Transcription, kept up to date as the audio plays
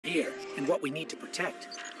here and what we need to protect.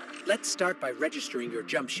 Let's start by registering your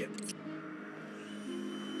jump ship.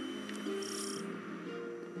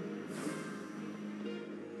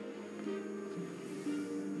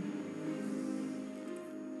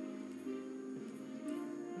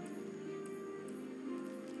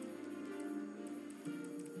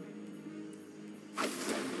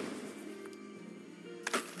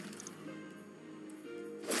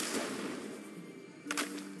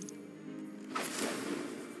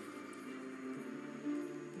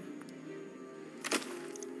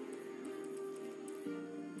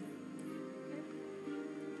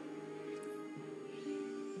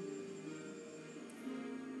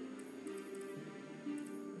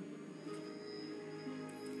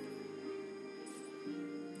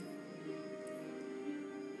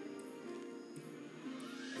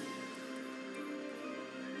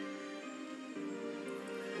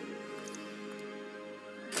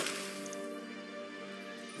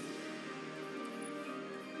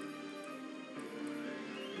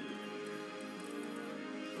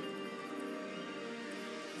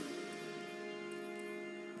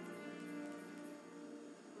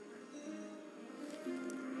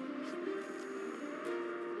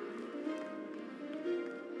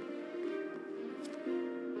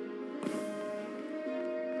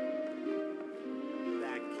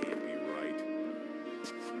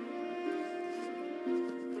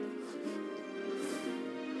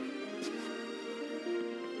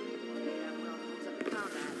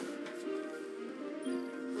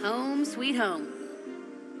 Home sweet home.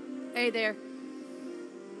 Hey there.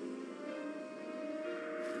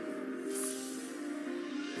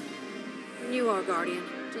 You are Guardian.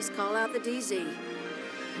 Just call out the DZ.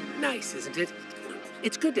 Nice, isn't it?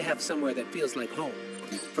 It's good to have somewhere that feels like home.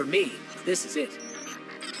 For me, this is it.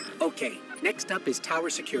 Okay, next up is tower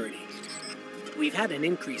security. We've had an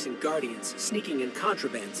increase in Guardians sneaking in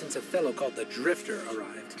contraband since a fellow called the Drifter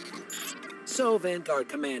arrived. So Vanguard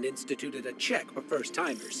Command instituted a check for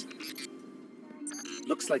first-timers.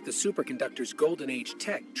 Looks like the superconductor's Golden Age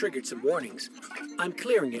tech triggered some warnings. I'm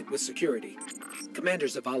clearing it with security. Commander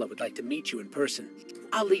Zavala would like to meet you in person.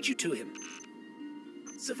 I'll lead you to him.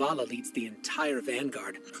 Zavala leads the entire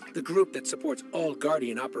Vanguard, the group that supports all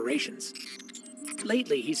Guardian operations.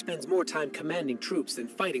 Lately, he spends more time commanding troops than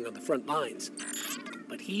fighting on the front lines.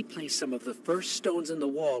 But he placed some of the first stones in the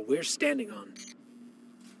wall we're standing on.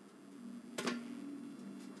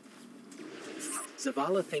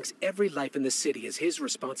 Zavala thinks every life in the city is his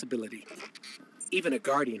responsibility. Even a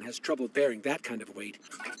Guardian has trouble bearing that kind of weight.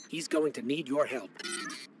 He's going to need your help.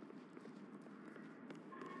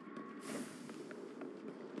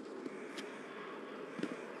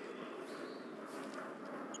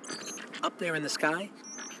 Up there in the sky,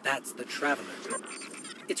 that's the Traveler.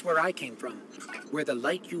 It's where I came from, where the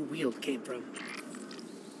light you wield came from.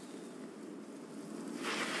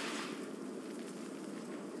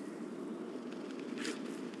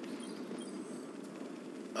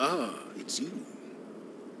 Ah, it's you.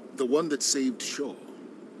 The one that saved Shaw.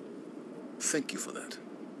 Thank you for that.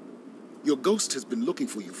 Your ghost has been looking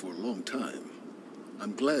for you for a long time.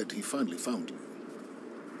 I'm glad he finally found you.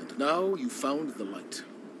 And now you found the light.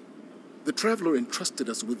 The Traveler entrusted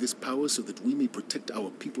us with this power so that we may protect our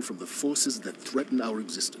people from the forces that threaten our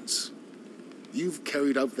existence. You've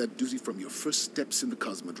carried out that duty from your first steps in the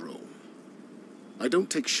Cosmodrome. I don't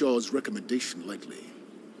take Shaw's recommendation lightly,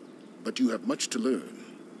 but you have much to learn.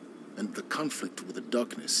 And the conflict with the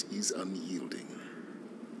darkness is unyielding.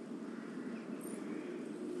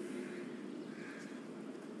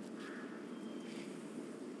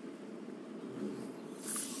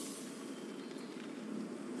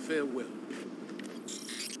 Farewell.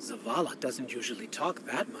 Zavala doesn't usually talk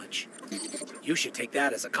that much. You should take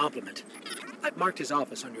that as a compliment. I've marked his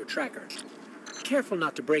office on your tracker. Careful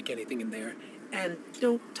not to break anything in there, and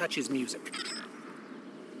don't touch his music.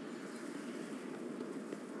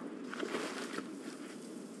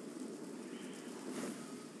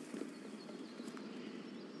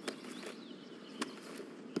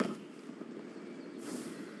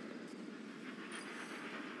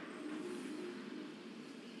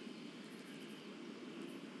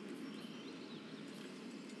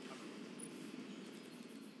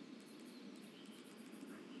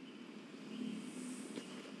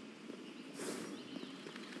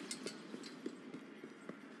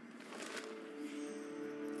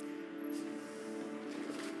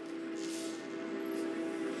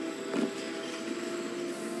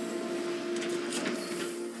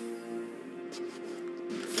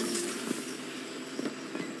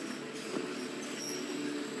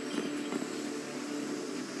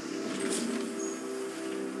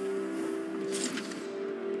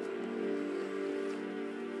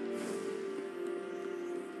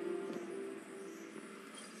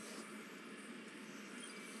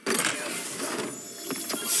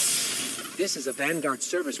 This is a Vanguard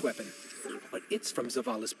service weapon, but it's from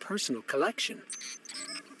Zavala's personal collection.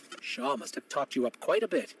 Shaw must have talked you up quite a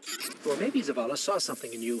bit. Or maybe Zavala saw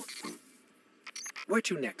something in you. Where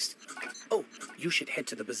to next? Oh, you should head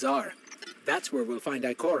to the bazaar. That's where we'll find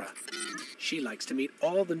Ikora. She likes to meet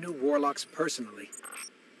all the new warlocks personally.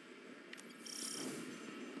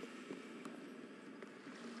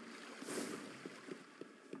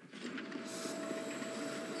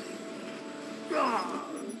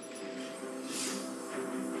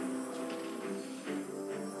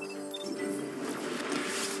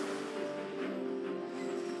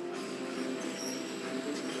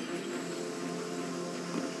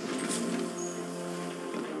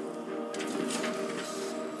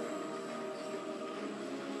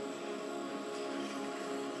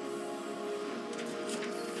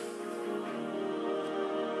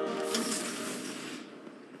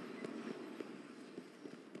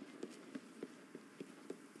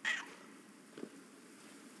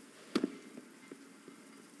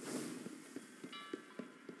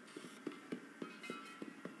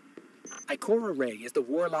 Ikora Ray is the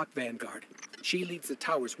Warlock Vanguard. She leads the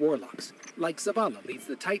Tower's Warlocks, like Zavala leads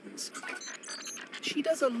the Titans. She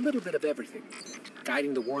does a little bit of everything,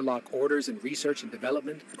 guiding the Warlock orders in research and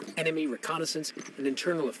development, enemy reconnaissance, and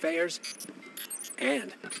internal affairs.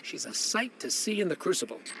 And she's a sight to see in the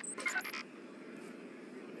Crucible.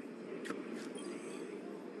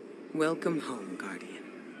 Welcome home, Guardian.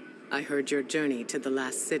 I heard your journey to the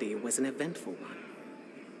last city was an eventful one.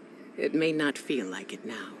 It may not feel like it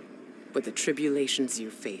now, but the tribulations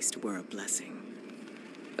you faced were a blessing.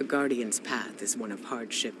 A Guardian's path is one of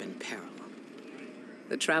hardship and peril.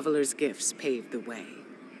 The Traveler's gifts paved the way,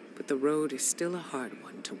 but the road is still a hard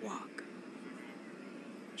one to walk.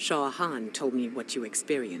 Shah Han told me what you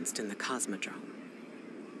experienced in the Cosmodrome.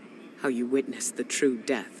 How you witnessed the true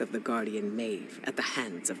death of the Guardian Maeve at the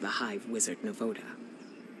hands of the Hive Wizard Navoda,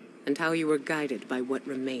 and how you were guided by what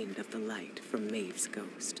remained of the light from Maeve's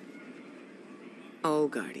ghost. All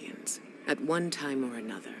Guardians, at one time or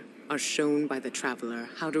another, are shown by the Traveler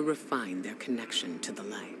how to refine their connection to the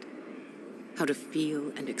light, how to feel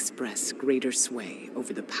and express greater sway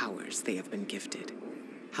over the powers they have been gifted,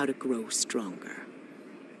 how to grow stronger.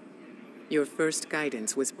 Your first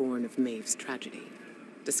guidance was born of Maeve's tragedy,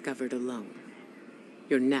 discovered alone.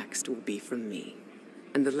 Your next will be from me,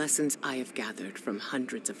 and the lessons I have gathered from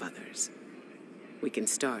hundreds of others. We can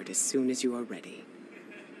start as soon as you are ready.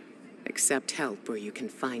 Accept help where you can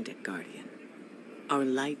find it, Guardian. Our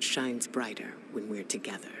light shines brighter when we're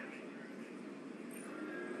together.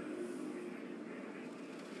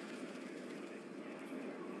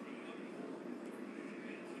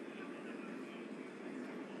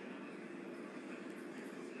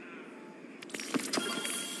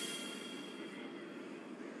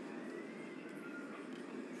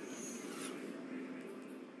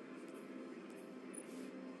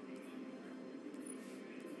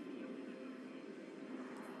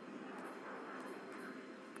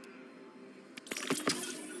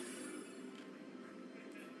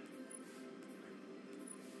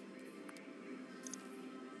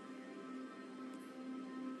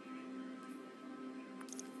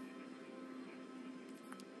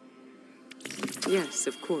 Yes,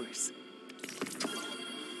 of course.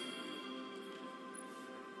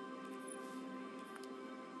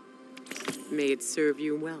 May it serve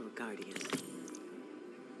you well, Guardian.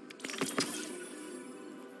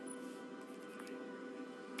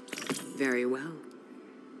 Very well.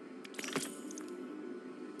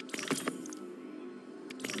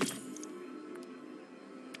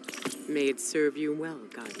 May it serve you well,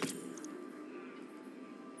 Guardian.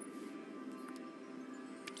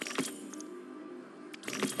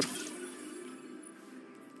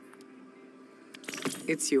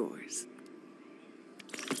 It's yours.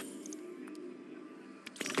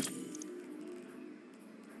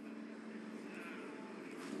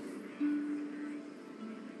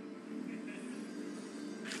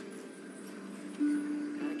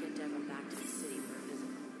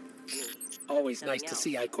 Always nice to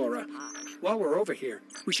see Ikora. While we're over here,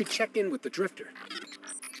 we should check in with the Drifter.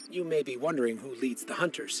 You may be wondering who leads the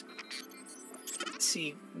Hunters.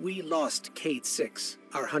 See, we lost Cade 6,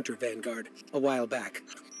 our Hunter Vanguard, a while back.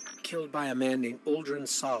 Killed by a man named Uldren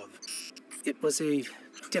Sov. It was a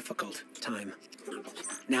difficult time.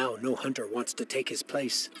 Now no Hunter wants to take his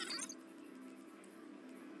place.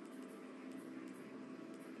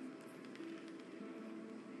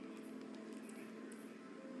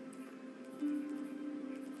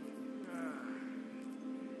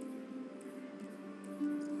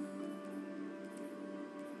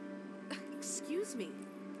 Excuse me.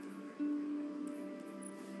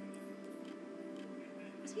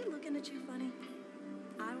 Was he looking looking at you funny?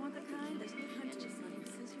 I want the kind that's looking at you funny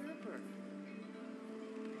because you're a bird.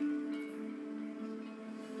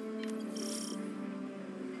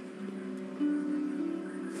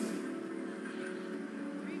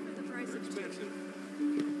 Three for the price of Expensive.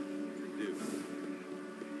 Do.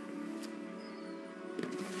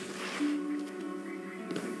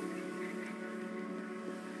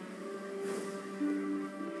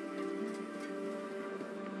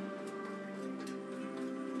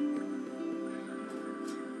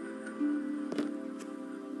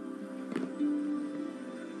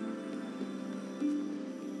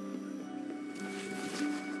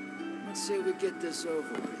 Let's say we get this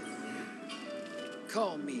over with.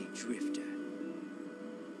 Call me Drifter.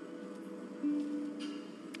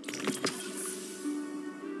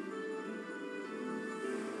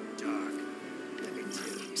 Doc, let me tell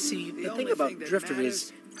you. See, the only thing about that Drifter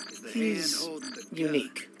matters is the he's hand holding the gun.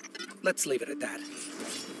 unique. Let's leave it at that.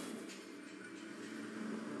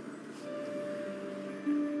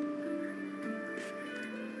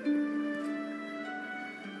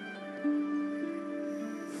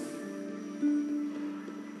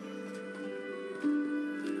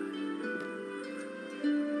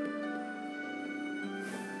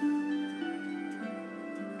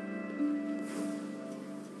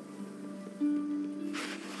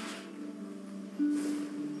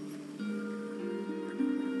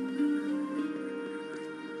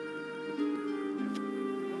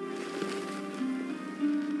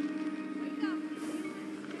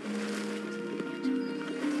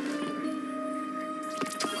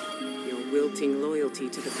 Your wilting loyalty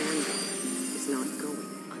to the Vanguard is not going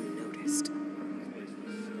unnoticed.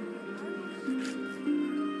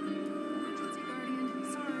 Emergency Guardian,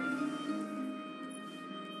 sorry.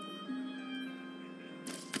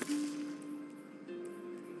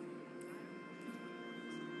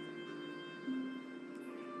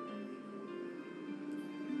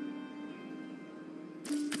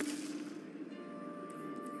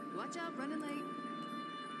 Watch out, running late.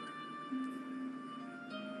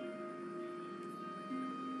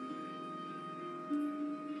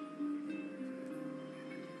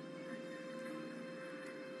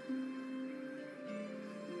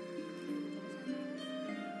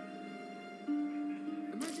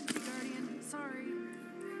 Emergency Guardian, sorry.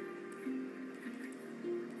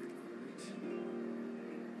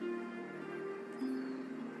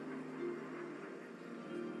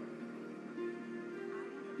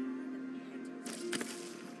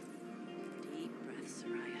 Deep breath,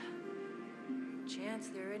 Soraya. Chance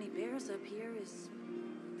there are any bears up here is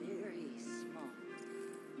very small.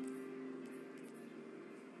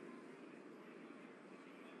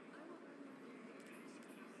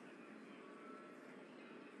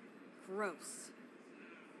 Gross.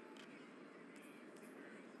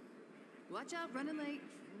 Watch out, running late.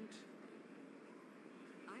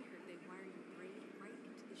 I heard they wire your brain right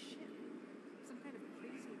into the ship. Some kind of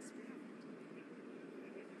crazy experiment.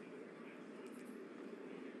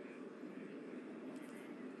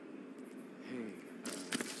 Hey,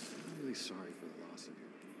 I'm really sorry for the loss of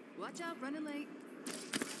you. Watch out, running late.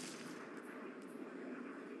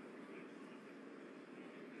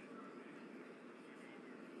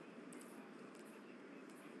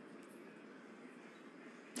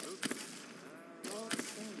 We're all the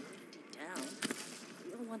same deep down.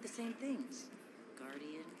 We all want the same things.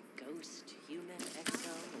 Guardian, ghost, human,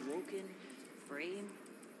 exile, awoken, frame,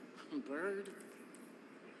 bird.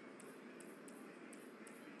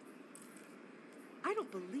 I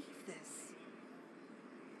don't believe this.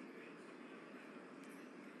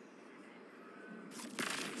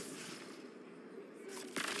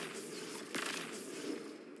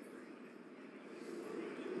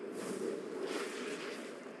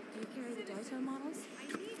 Do you carry the Daito models? I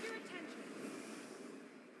need your attention.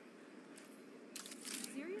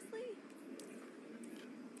 Seriously?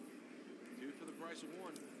 Two for the price of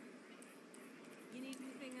one. You need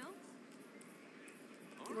anything else?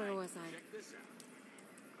 All Where right, was I? check this out.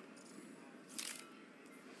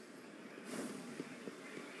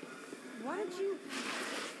 Why did you...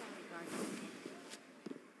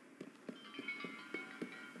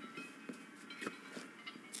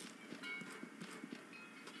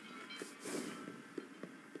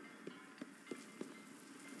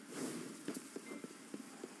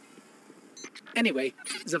 Anyway,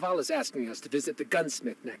 Zavala's asking us to visit the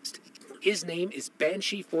gunsmith next. His name is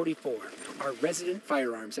Banshee-44, our resident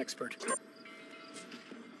firearms expert.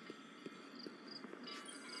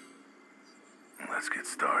 Let's get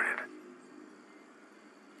started.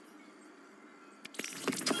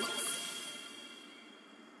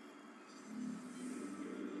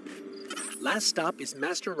 Last stop is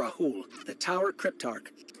Master Rahul, the Tower Cryptarch.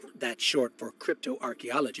 That's short for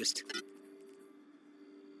crypto-archaeologist.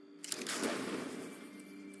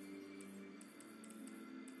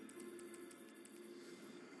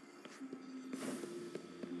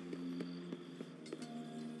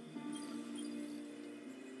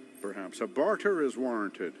 Perhaps a barter is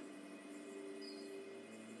warranted.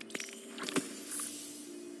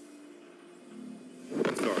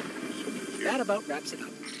 That about wraps it up.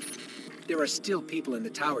 There are still people in the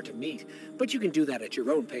tower to meet, but you can do that at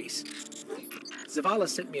your own pace. Zavala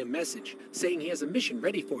sent me a message saying he has a mission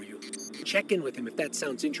ready for you. Check in with him if that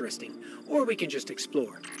sounds interesting, or we can just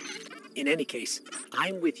explore. In any case,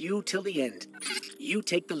 I'm with you till the end. You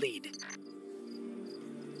take the lead.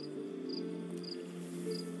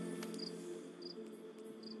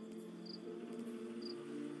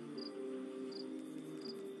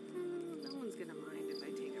 No one's gonna mind if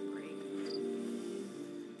I take a break.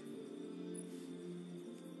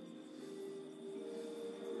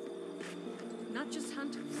 Not just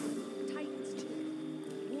hunters.